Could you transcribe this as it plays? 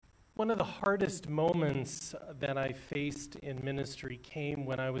One of the hardest moments that I faced in ministry came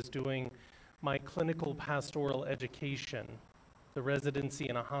when I was doing my clinical pastoral education, the residency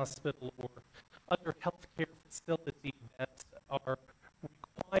in a hospital or other healthcare facility that are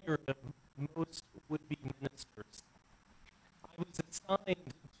required of most would-be ministers. I was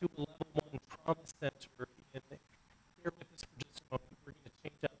assigned to a level 1 trauma center in, bear with us for just a moment, we're going to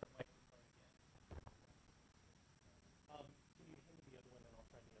change out the microphone again. Can you hand me the other one and I'll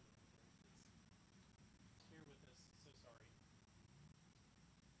try the other one again, please? Bear with us, so sorry.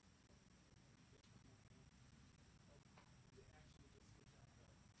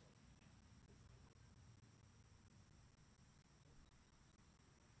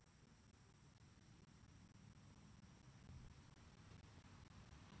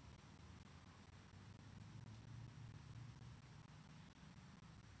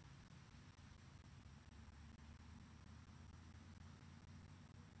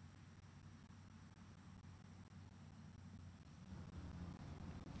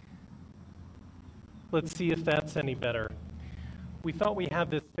 Let's see if that's any better. We thought we had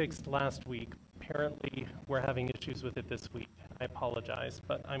this fixed last week. Apparently, we're having issues with it this week. I apologize,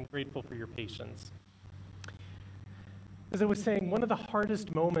 but I'm grateful for your patience. As I was saying, one of the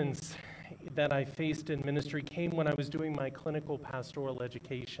hardest moments that I faced in ministry came when I was doing my clinical pastoral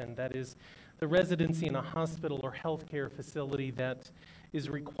education. That is, the residency in a hospital or healthcare facility that is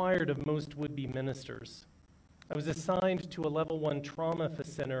required of most would-be ministers. I was assigned to a level 1 trauma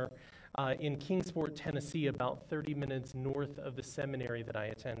center in Kingsport, Tennessee, about 30 minutes north of the seminary that I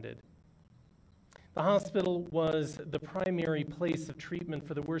attended. The hospital was the primary place of treatment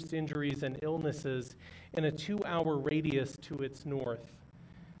for the worst injuries and illnesses in a 2-hour radius to its north.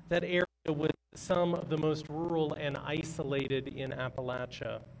 That area was some of the most rural and isolated in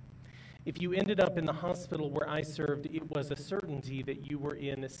Appalachia. If you ended up in the hospital where I served, it was a certainty that you were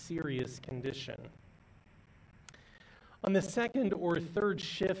in a serious condition. On the second or third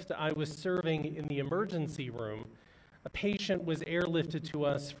shift I was serving in the emergency room, a patient was airlifted to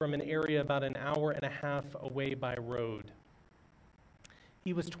us from an area about an hour and a half away by road.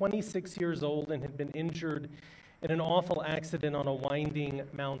 He was 26 years old and had been injured in an awful accident on a winding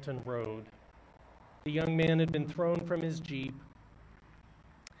mountain road. The young man had been thrown from his Jeep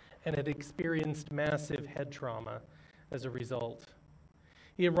and had experienced massive head trauma as a result.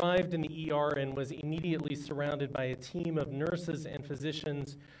 He arrived in the ER and was immediately surrounded by a team of nurses and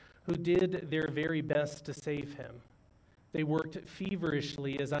physicians who did their very best to save him. They worked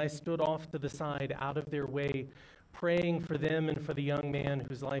feverishly as I stood off to the side, out of their way, praying for them and for the young man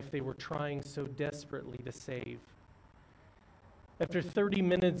whose life they were trying so desperately to save. After 30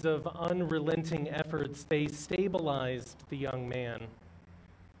 minutes of unrelenting efforts, they stabilized the young man.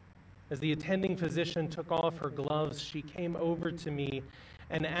 As the attending physician took off her gloves, she came over to me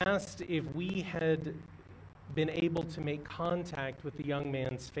and asked if we had been able to make contact with the young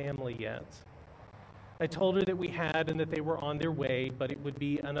man's family yet. I told her that we had and that they were on their way, but it would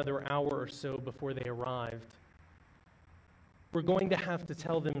be another hour or so before they arrived. We're going to have to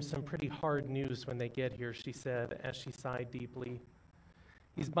tell them some pretty hard news when they get here, she said as she sighed deeply.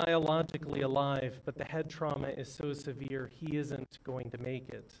 He's biologically alive, but the head trauma is so severe he isn't going to make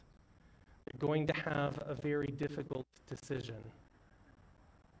it. They're going to have a very difficult decision.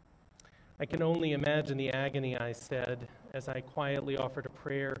 I can only imagine the agony, I said, as I quietly offered a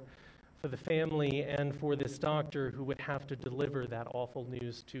prayer for the family and for this doctor who would have to deliver that awful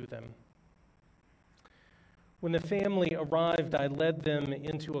news to them. When the family arrived, I led them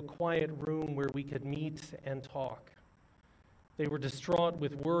into a quiet room where we could meet and talk. They were distraught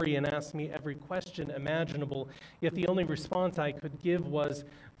with worry and asked me every question imaginable, yet the only response I could give was,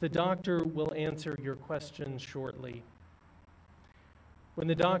 "The doctor will answer your questions shortly." When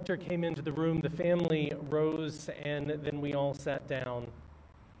the doctor came into the room, the family rose and then we all sat down.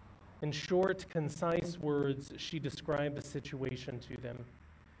 In short, concise words, she described the situation to them.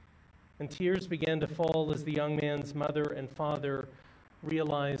 And tears began to fall as the young man's mother and father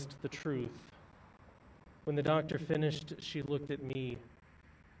realized the truth. When the doctor finished, she looked at me,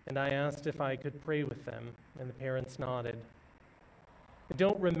 and I asked if I could pray with them, and the parents nodded. I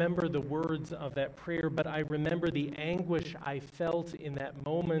don't remember the words of that prayer, but I remember the anguish I felt in that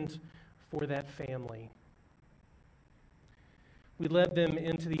moment for that family. We led them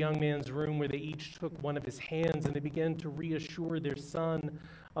into the young man's room where they each took one of his hands and they began to reassure their son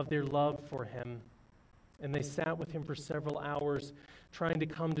of their love for him. And they sat with him for several hours, trying to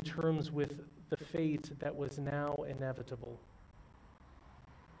come to terms with the fate that was now inevitable.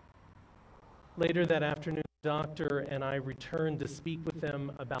 Later that afternoon, the doctor and I returned to speak with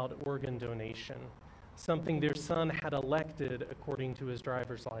them about organ donation. something their son had elected according to his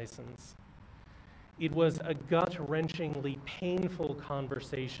driver's license. It was a gut-wrenchingly painful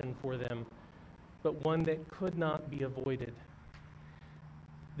conversation for them, but one that could not be avoided.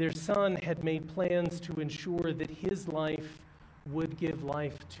 Their son had made plans to ensure that his life would give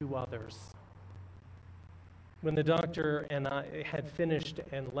life to others. When the doctor and I had finished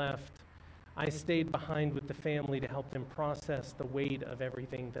and left, I stayed behind with the family to help them process the weight of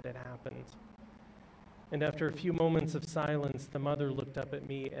everything that had happened. And after a few moments of silence, the mother looked up at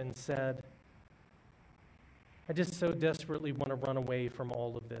me and said, "I just so desperately want to run away from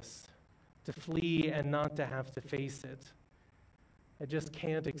all of this, to flee and not to have to face it. I just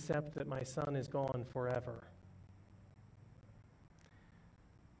can't accept that my son is gone forever."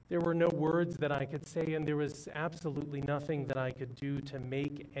 There were no words that I could say, and there was absolutely nothing that I could do to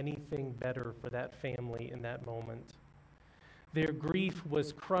make anything better for that family in that moment. Their grief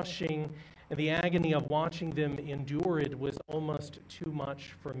was crushing, and the agony of watching them endure it was almost too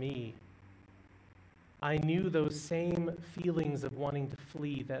much for me. I knew those same feelings of wanting to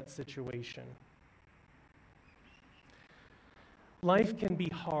flee that situation. Life can be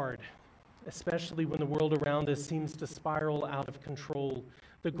hard, especially when the world around us seems to spiral out of control.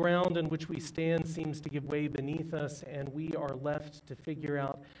 The ground on which we stand seems to give way beneath us, and we are left to figure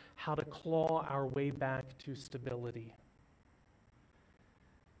out how to claw our way back to stability.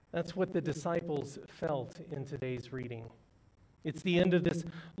 That's what the disciples felt in today's reading. It's the end of this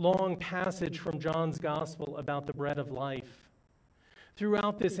long passage from John's Gospel about the bread of life.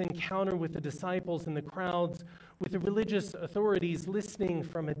 Throughout this encounter with the disciples and the crowds, with the religious authorities listening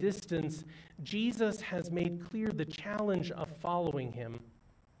from a distance, Jesus has made clear the challenge of following him,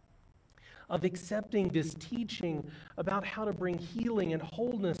 of accepting this teaching about how to bring healing and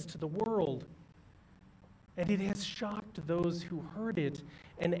wholeness to the world. And it has shocked those who heard it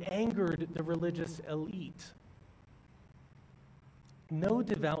and angered the religious elite. No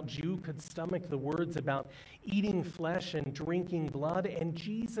devout Jew could stomach the words about eating flesh and drinking blood, and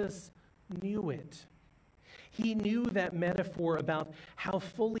Jesus knew it. He knew that metaphor about how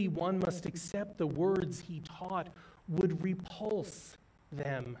fully one must accept the words he taught would repulse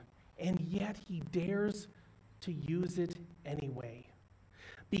them, and yet he dares to use it anyway,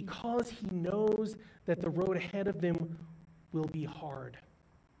 because he knows that the road ahead of them will be hard.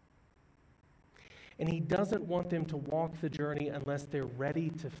 And he doesn't want them to walk the journey unless they're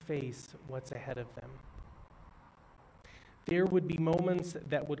ready to face what's ahead of them. There would be moments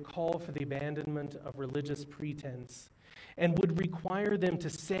that would call for the abandonment of religious pretense and would require them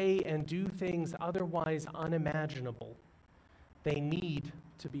to say and do things otherwise unimaginable. They need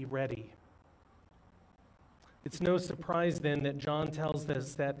to be ready. It's no surprise then that John tells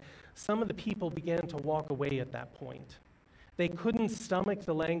us that some of the people began to walk away at that point. They couldn't stomach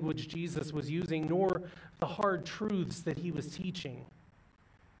the language Jesus was using, nor the hard truths that he was teaching.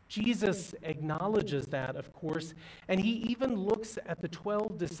 Jesus acknowledges that, of course, and he even looks at the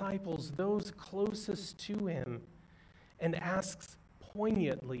 12 disciples, those closest to him, and asks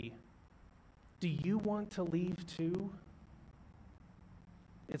poignantly, "Do you want to leave too?"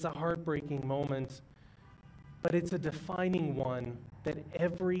 It's a heartbreaking moment, but it's a defining one that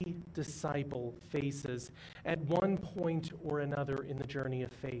every disciple faces at one point or another in the journey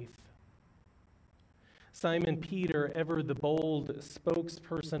of faith. Simon Peter, ever the bold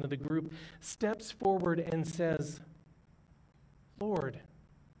spokesperson of the group, steps forward and says, "Lord,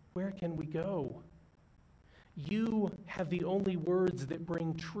 where can we go? You have the only words that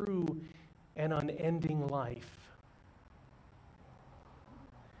bring true and unending life."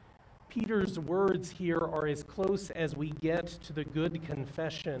 Peter's words here are as close as we get to the good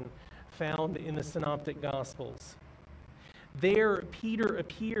confession found in the Synoptic Gospels. There, Peter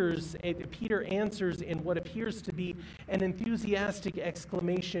answers in what appears to be an enthusiastic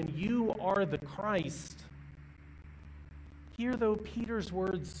exclamation, "You are the Christ." Here, though, Peter's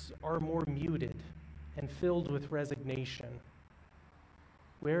words are more muted and filled with resignation.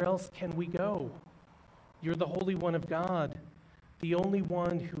 "Where else can we go? You're the Holy One of God, the only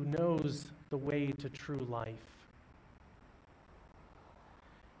one who knows the way to true life."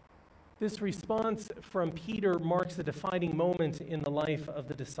 This response from Peter marks a defining moment in the life of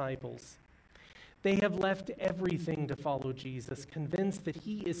the disciples. They have left everything to follow Jesus, convinced that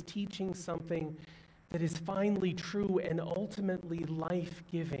he is teaching something that is finally true and ultimately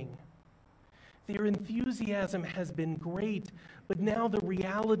life-giving. Their enthusiasm has been great, but now the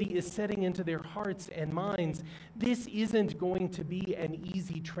reality is setting into their hearts and minds. This isn't going to be an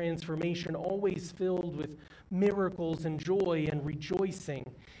easy transformation, always filled with miracles and joy and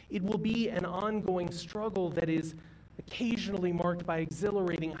rejoicing. It will be an ongoing struggle that is occasionally marked by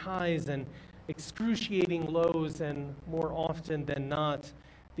exhilarating highs and excruciating lows, and more often than not,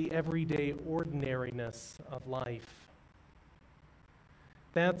 the everyday ordinariness of life.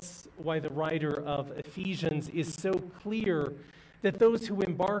 That's why the writer of Ephesians is so clear that those who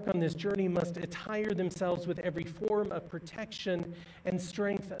embark on this journey must attire themselves with every form of protection and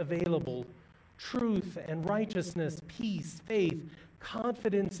strength available: truth and righteousness, peace, faith,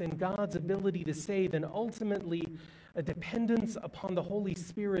 confidence in God's ability to save, and ultimately a dependence upon the Holy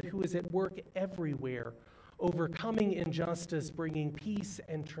Spirit, who is at work everywhere, overcoming injustice, bringing peace,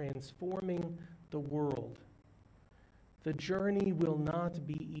 and transforming the world. The journey will not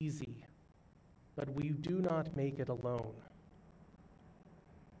be easy, but we do not make it alone.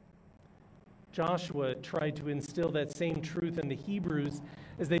 Joshua tried to instill that same truth in the Hebrews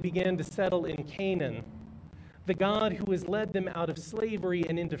as they began to settle in Canaan. The God who has led them out of slavery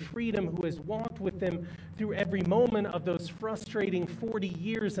and into freedom, who has walked with them through every moment of those frustrating 40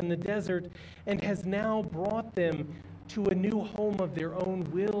 years in the desert and has now brought them to a new home of their own,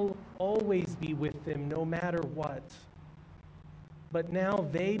 will always be with them no matter what. But now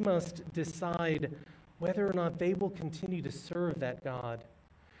they must decide whether or not they will continue to serve that God,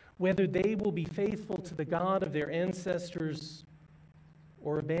 whether they will be faithful to the God of their ancestors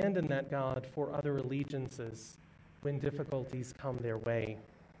or abandon that God for other allegiances when difficulties come their way.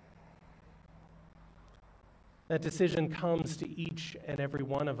 That decision comes to each and every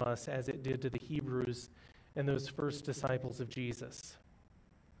one of us, as it did to the Hebrews and those first disciples of Jesus.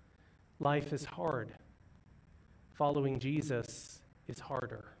 Life is hard. Following Jesus is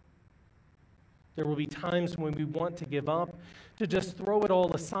harder. There will be times when we want to give up, to just throw it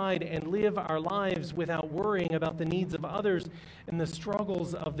all aside and live our lives without worrying about the needs of others and the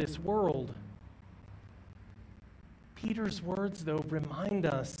struggles of this world. Peter's words, though, remind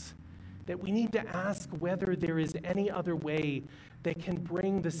us that we need to ask whether there is any other way that can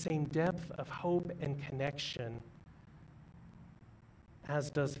bring the same depth of hope and connection as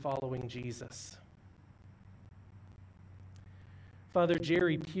does following Jesus. Father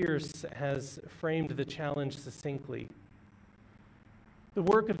Jerry Pierce has framed the challenge succinctly. The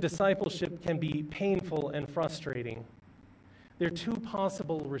work of discipleship can be painful and frustrating. There are two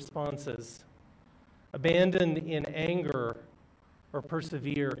possible responses: abandon in anger or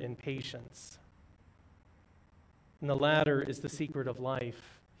persevere in patience. And the latter is the secret of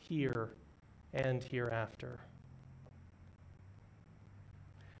life here and hereafter.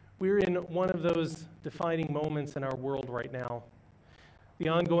 We're in one of those defining moments in our world right now. The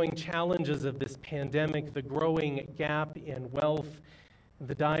ongoing challenges of this pandemic, the growing gap in wealth,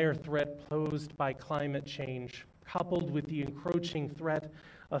 the dire threat posed by climate change, coupled with the encroaching threat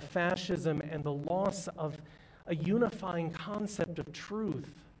of fascism and the loss of a unifying concept of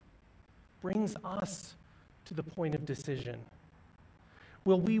truth, brings us to the point of decision.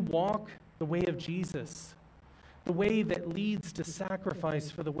 Will we walk the way of Jesus, the way that leads to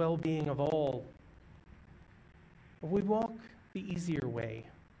sacrifice for the well-being of all? Or will we walk the easier way,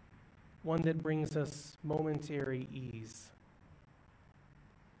 one that brings us momentary ease?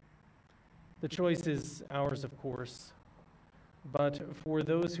 The choice is ours, of course, but for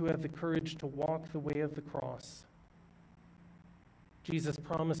those who have the courage to walk the way of the cross, Jesus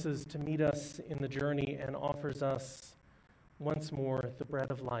promises to meet us in the journey and offers us once more the bread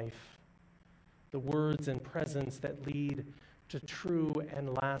of life, the words and presence that lead to true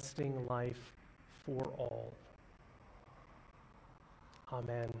and lasting life for all.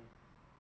 Amen.